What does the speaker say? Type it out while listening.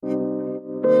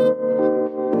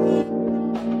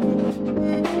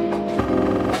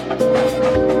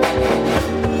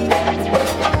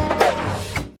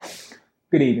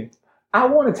Good evening. I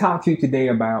want to talk to you today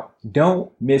about don't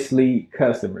mislead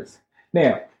customers.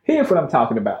 Now, here's what I'm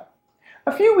talking about.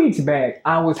 A few weeks back,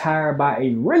 I was hired by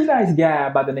a really nice guy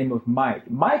by the name of Mike.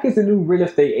 Mike is a new real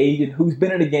estate agent who's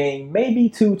been in the game maybe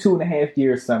 2.5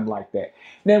 years, something like that.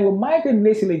 Now, when Mike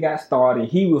initially got started,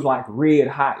 he was like red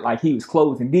hot, like he was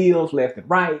closing deals left and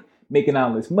right, making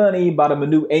all this money, bought him a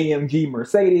new AMG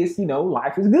Mercedes.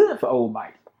 Life is good for old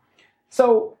Mike.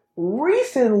 So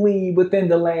recently, within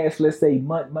the last, let's say,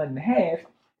 month and a half,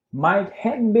 Mike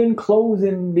hadn't been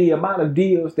closing the amount of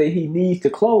deals that he needs to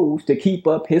close to keep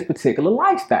up his particular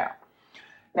lifestyle.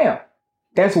 Now,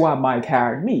 that's why Mike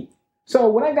hired me. So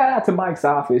when I got out to Mike's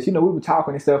office, we were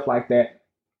talking and stuff like that.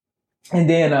 And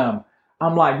then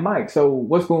I'm like, Mike, so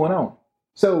what's going on?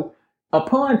 So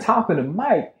upon talking to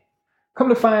Mike, come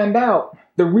to find out,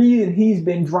 the reason he's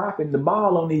been dropping the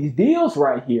ball on these deals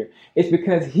right here is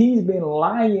because he's been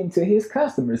lying to his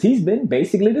customers. He's been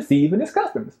basically deceiving his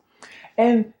customers.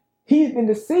 And he's been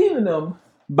deceiving them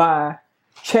by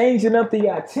changing up the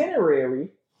itinerary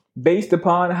based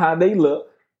upon how they look.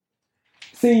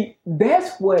 See,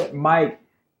 that's what Mike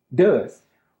does.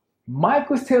 Mike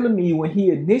was telling me when he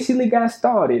initially got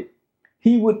started,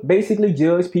 he would basically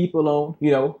judge people on,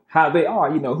 how they are,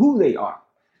 who they are.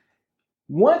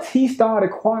 Once he started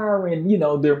acquiring,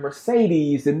 their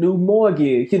Mercedes, a new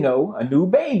mortgage, a new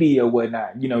baby or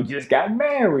whatnot, just got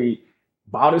married,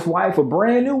 bought his wife a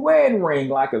brand new wedding ring,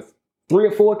 like a 3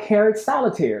 or 4 carat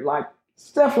solitaire, like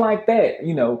stuff like that.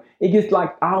 It gets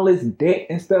like all this debt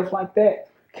and stuff like that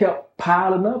kept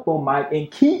piling up on Mike and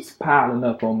keeps piling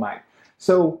up on Mike.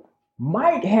 So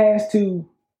Mike has to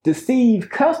deceive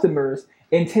customers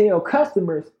and tell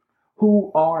customers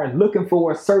who are looking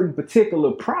for a certain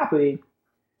particular property,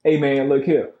 hey man, look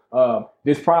here,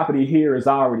 this property here is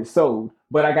already sold,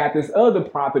 but I got this other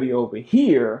property over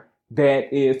here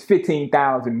that is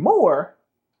 15,000 more,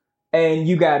 and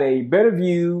you got a better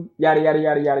view, yada, yada,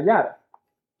 yada, yada, yada.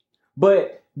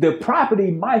 But the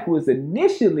property Mike was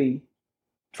initially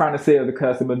trying to sell the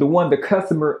customer, the one the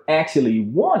customer actually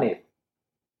wanted,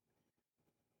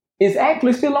 is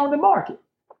actually still on the market.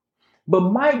 But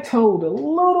Mike told a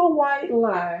little white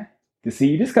lie to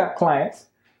deceive his clients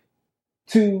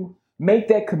to make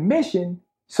that commission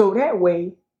so that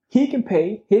way he can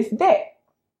pay his debt.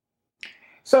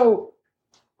 So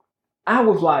I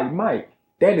was like, Mike,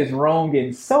 that is wrong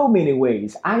in so many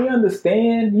ways. I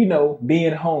understand,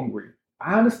 being hungry.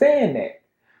 I understand that.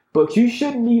 But you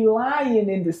shouldn't be lying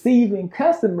and deceiving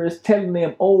customers, telling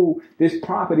them, oh, this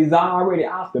property's already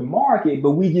off the market,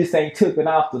 but we just ain't took it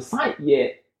off the site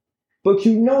yet. But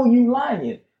you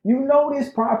lying. This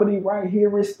property right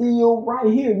here is still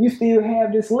right here. You still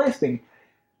have this listing.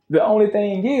 The only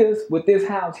thing is, with this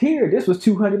house here, this was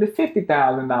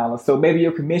 $250,000. So maybe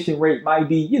your commission rate might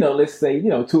be, let's say, 2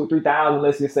 or 3,000,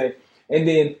 let's just say. And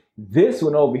then this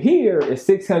one over here is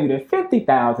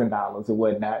 $650,000 or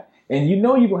whatnot. And you're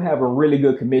going to have a really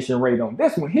good commission rate on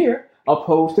this one here,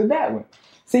 opposed to that one.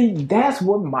 See, that's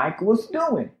what Mike was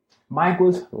doing. Mike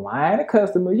was lying to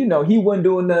customers. He wasn't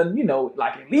doing nothing,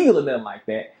 like illegal or nothing like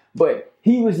that. But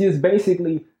he was just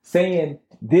basically saying,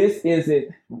 this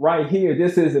isn't right here,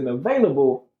 this isn't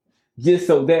available, just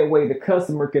so that way the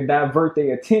customer can divert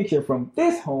their attention from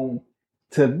this home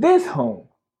to this home.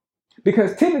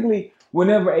 Because typically,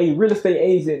 whenever a real estate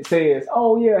agent says,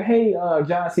 oh yeah, hey,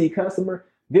 John C. customer,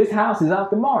 this house is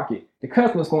off the market, the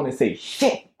customer's going to say,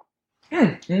 shit,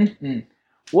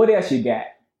 what else you got?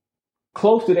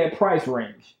 Close to that price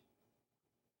range.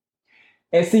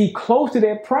 And see, close to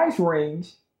that price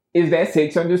range is that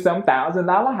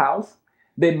 $600,000 house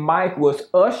that Mike was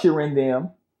ushering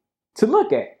them to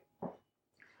look at.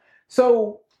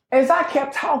 So as I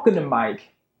kept talking to Mike,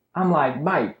 I'm like,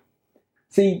 Mike,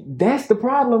 see, that's the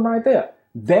problem right there.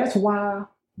 That's why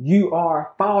you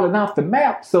are falling off the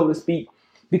map, so to speak,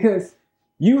 because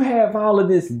you have all of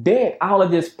this debt, all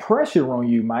of this pressure on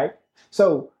you, Mike.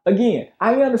 So again,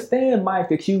 I understand, Mike,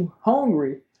 that you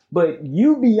hungry, but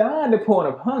you beyond the point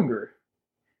of hunger.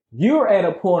 You're at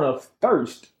a point of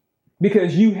thirst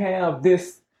because you have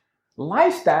this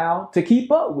lifestyle to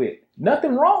keep up with.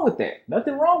 Nothing wrong with that.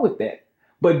 Nothing wrong with that.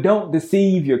 But don't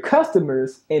deceive your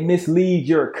customers and mislead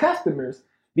your customers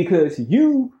because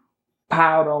you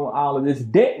piled on all of this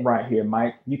debt right here,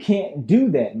 Mike. You can't do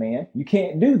that, man. You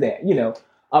can't do that.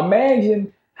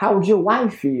 Imagine how would your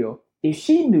wife feel if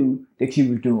she knew that you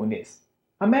were doing this.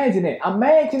 Imagine that.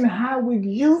 Imagine how would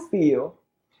you feel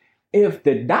if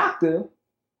the doctor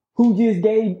who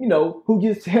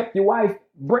just helped your wife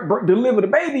deliver the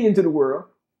baby into the world,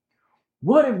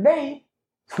 What if they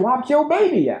swapped your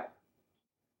baby out?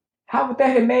 How would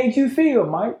that have made you feel,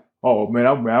 Mike? Oh man,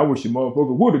 I wish a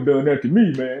motherfucker would have done that to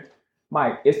me, man.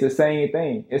 Mike, it's the same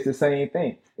thing. It's the same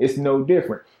thing. It's no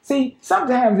different. See,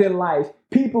 sometimes in life,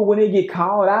 people, when they get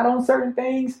called out on certain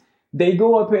things, they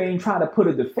go up there and try to put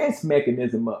a defense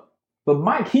mechanism up. But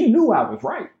Mike, he knew I was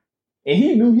right. And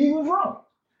he knew he was wrong.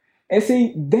 And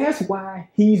see, that's why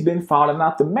he's been falling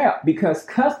off the map, because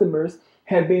customers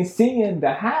have been seeing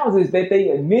the houses that they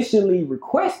initially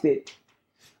requested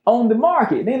on the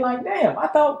market. They're like, damn, I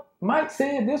thought Mike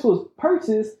said this was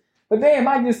purchased, but damn,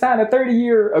 Mike just signed a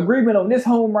 30-year agreement on this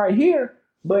home right here,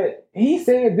 but he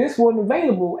said this wasn't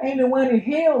available. Ain't no one in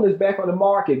hell is back on the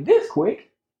market this quick.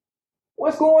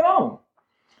 What's going on?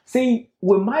 See,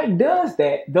 when Mike does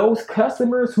that, those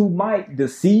customers who Mike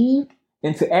deceived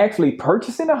into actually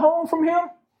purchasing a home from him,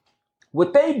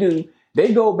 what they do,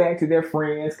 they go back to their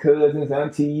friends, cousins,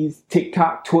 aunties,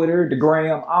 TikTok, Twitter, the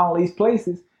gram, all these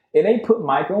places, and they put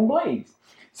Mike on blast.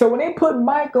 So when they put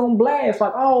Mike on blast,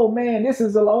 like, oh man, this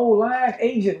is an old line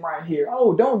agent right here.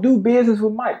 Oh, don't do business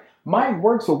with Mike. Mike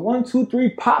works for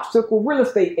 123 Popsicle Real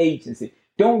Estate Agency.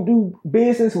 Don't do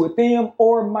business with them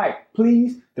or Mike.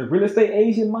 Please, the real estate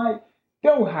agent Mike,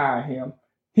 don't hire him.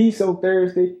 He's so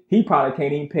thirsty, he probably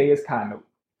can't even pay his car note.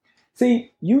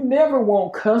 See, you never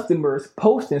want customers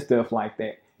posting stuff like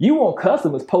that. You want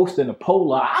customers posting the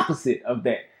polar opposite of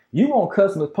that. You want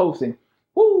customers posting,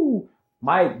 whoo,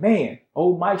 Mike, man,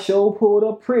 old Mike show pulled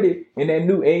up pretty in that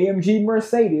new AMG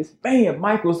Mercedes. Man,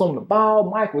 Mike was on the ball.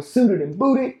 Mike was suited and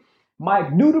booted.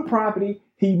 Mike knew the property.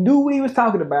 He knew what he was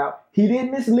talking about. He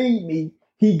didn't mislead me.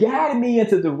 He guided me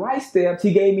into the right steps.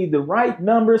 He gave me the right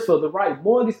numbers for the right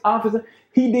mortgage officer.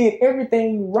 He did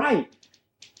everything right.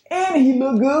 And he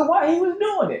looked good while he was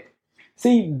doing it.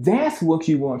 See, that's what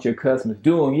you want your customers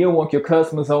doing. You don't want your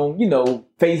customers on,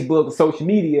 Facebook or social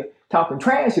media talking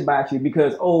trash about you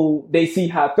because, they see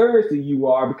how thirsty you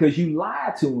are because you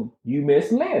lied to them. You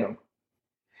misled them.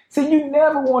 See, you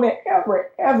never want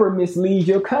to ever mislead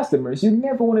your customers. You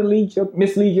never want to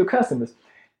mislead your customers.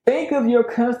 Think of your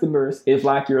customers as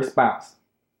like your spouse.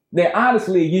 Now,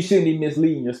 honestly, you shouldn't be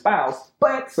misleading your spouse,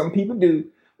 but some people do.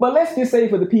 But let's just say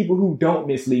for the people who don't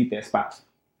mislead their spouse.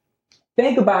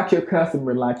 Think about your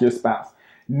customer like your spouse.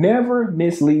 Never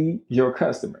mislead your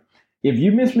customer. If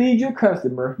you mislead your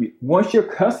customer, once your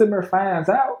customer finds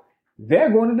out,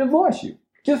 they're going to divorce you.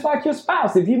 Just like your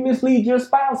spouse. If you mislead your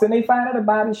spouse and they find out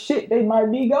about it, shit, they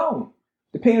might be gone.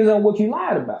 Depends on what you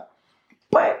lied about.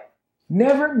 But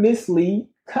never mislead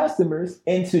customers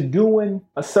into doing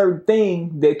a certain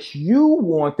thing that you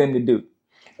want them to do.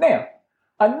 Now,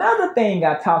 another thing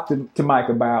I talked to Mike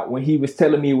about when he was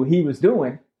telling me what he was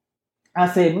doing, I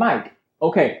said, Mike,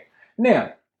 okay,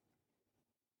 now,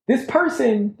 this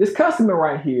customer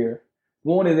right here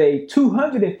wanted a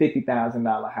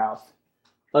 $250,000 house.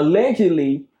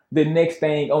 Allegedly, the next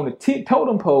thing on the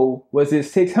totem pole was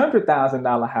this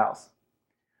 $600,000 house.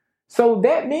 So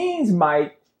that means,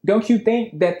 Mike, don't you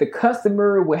think that the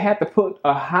customer would have to put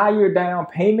a higher down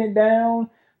payment down?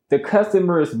 The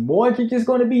customer's mortgage is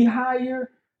going to be higher.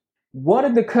 What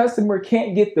if the customer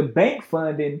can't get the bank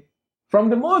funding from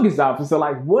the mortgage officer?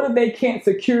 Like, what if they can't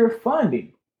secure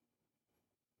funding?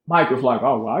 Mike was like,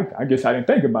 oh, well, I guess I didn't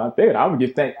think about that. I would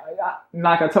just think,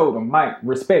 like I told him, Mike,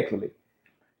 respectfully,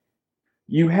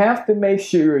 you have to make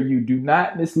sure you do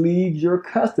not mislead your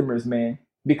customers, man,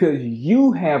 because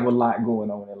you have a lot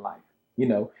going on in life.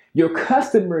 Your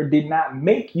customer did not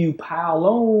make you pile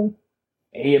on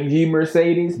AMG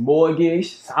Mercedes,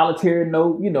 mortgage, solitaire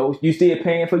note, you still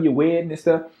paying for your wedding and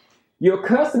stuff. Your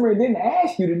customer didn't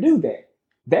ask you to do that.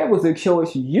 That was a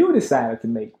choice you decided to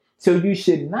make. So you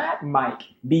should not, Mike,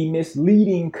 be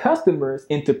misleading customers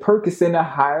into purchasing a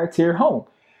higher tier home.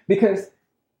 Because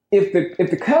if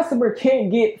the customer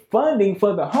can't get funding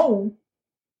for the home,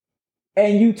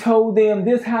 and you told them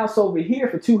this house over here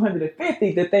for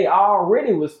 $250 that they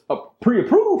already was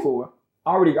pre-approved for,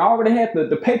 already had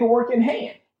the paperwork in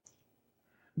hand.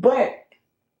 But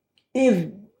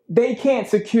if they can't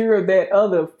secure that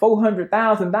other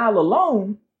 $400,000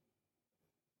 loan,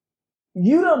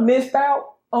 you done missed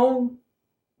out on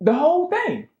the whole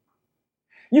thing.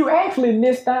 You actually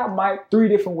missed out, Mike, 3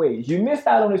 different ways. You missed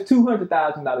out on this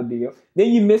 $200,000 deal.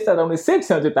 Then you missed out on this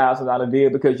 $600,000 deal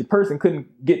because your person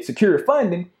couldn't get secure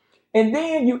funding. And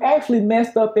then you actually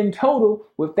messed up in total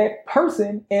with that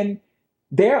person and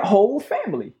their whole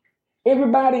family.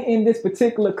 Everybody in this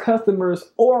particular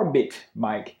customer's orbit,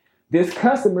 Mike, this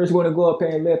customer is going to go up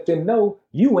there and let them know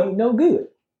you ain't no good.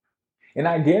 And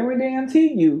I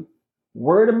guarantee you,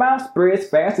 word of mouth spreads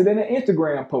faster than an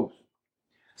Instagram post.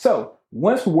 So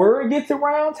Once word gets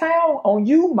around town on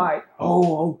you, Mike,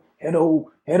 hello,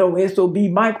 SOB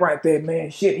Mike right there, man.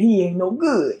 Shit, he ain't no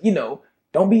good.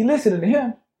 Don't be listening to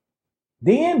him.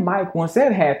 Then, Mike, once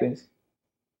that happens,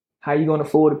 how you gonna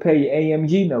afford to pay your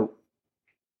AMG note?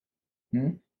 Hmm?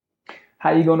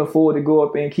 How you gonna afford to go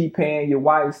up and keep paying your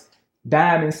wife's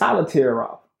diamond solitaire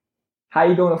off? How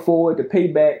you gonna afford to pay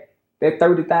back that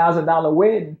 $30,000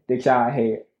 wedding that y'all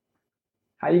had?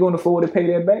 How you gonna afford to pay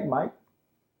that back, Mike?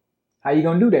 How you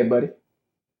gonna do that, buddy?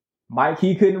 Mike,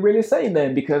 he couldn't really say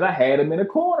nothing because I had him in a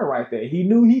corner right there. He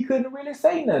knew he couldn't really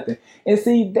say nothing. And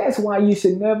see, that's why you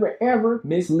should never, ever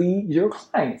mislead your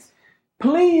clients.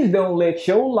 Please don't let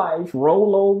your life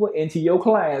roll over into your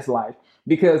client's life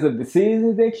because of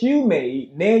decisions that you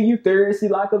made. Now you thirsty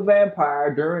like a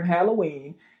vampire during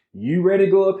Halloween. You ready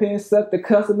to go up here and suck the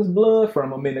customer's blood from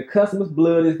them, and the customer's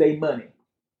blood is their money.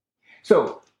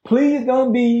 So please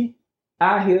don't be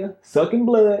out here sucking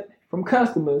blood from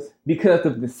customers because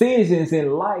of decisions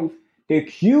in life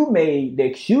that you made,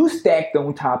 that you stacked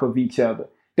on top of each other,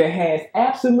 that has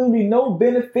absolutely no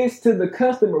benefits to the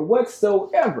customer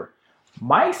whatsoever.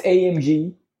 Mike's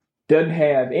AMG doesn't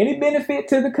have any benefit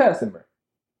to the customer.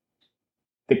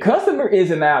 The customer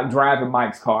isn't out driving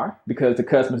Mike's car because the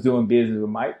customer's doing business with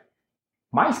Mike.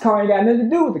 Mike's car ain't got nothing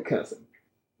to do with the customer.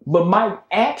 But Mike's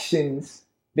actions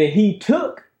that he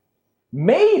took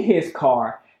made his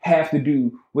car have to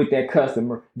do with that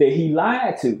customer that he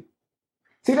lied to.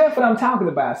 See, that's what I'm talking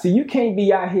about. See, you can't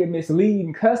be out here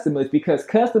misleading customers because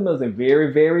customers are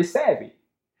very, very savvy.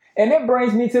 And that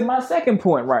brings me to my second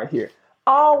point right here.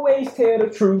 Always tell the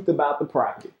truth about the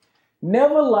property.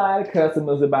 Never lie to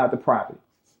customers about the property.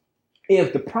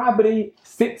 If the property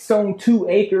sits on 2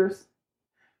 acres,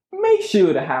 make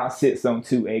sure the house sits on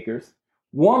 2 acres.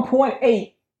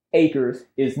 1.8 acres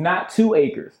is not 2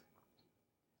 acres.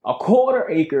 A quarter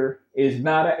acre is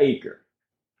not an acre.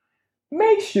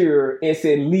 Make sure it's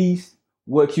at least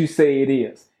what you say it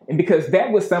is. And because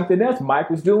that was something else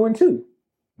Mike was doing too.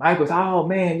 Mike was, oh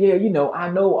man, yeah, I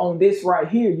know on this right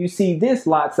here, you see this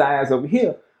lot size over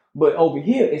here, but over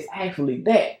here it's actually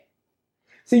that.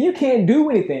 So you can't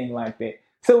do anything like that.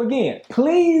 So again,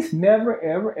 please never,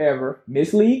 ever, ever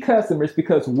mislead customers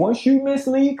because once you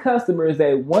mislead customers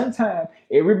at one time,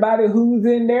 everybody who's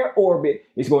in their orbit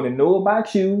is going to know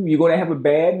about you. You're going to have a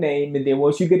bad name. And then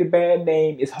once you get a bad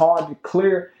name, it's hard to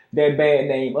clear that bad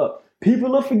name up.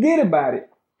 People will forget about it.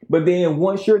 But then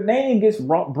once your name gets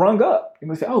brung up, you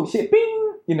must say, oh shit,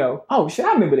 bing, oh shit,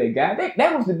 I remember that guy.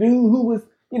 That was the dude who was,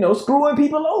 screwing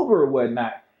people over or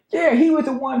whatnot. Yeah, he was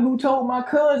the one who told my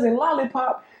cousin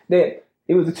Lollipop that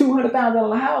it was a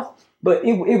 $200,000 house, but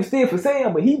it was still for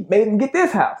sale, but he made him get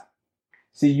this house.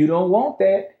 See, you don't want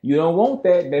that. You don't want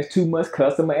that. That's too much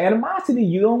customer animosity.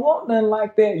 You don't want nothing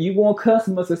like that. You want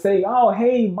customers to say, oh,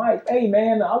 hey, Mike, hey,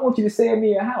 man, I want you to sell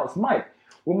me a house. Mike,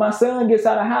 when my son gets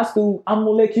out of high school, I'm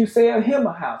going to let you sell him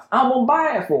a house. I'm going to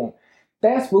buy it for him.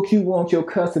 That's what you want your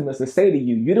customers to say to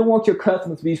you. You don't want your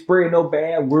customers to be spreading no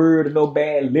bad word or no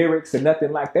bad lyrics or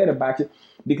nothing like that about you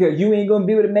because you ain't going to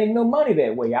be able to make no money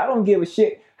that way. I don't give a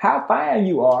shit how fine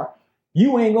you are.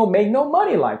 You ain't going to make no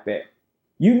money like that.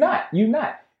 You're not.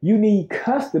 You need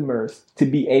customers to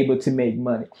be able to make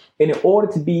money. And in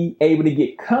order to be able to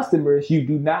get customers, you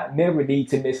do not never need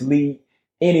to mislead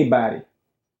anybody.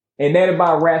 And that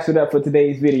about wraps it up for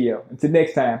today's video. Until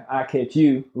next time, I'll catch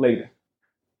you later.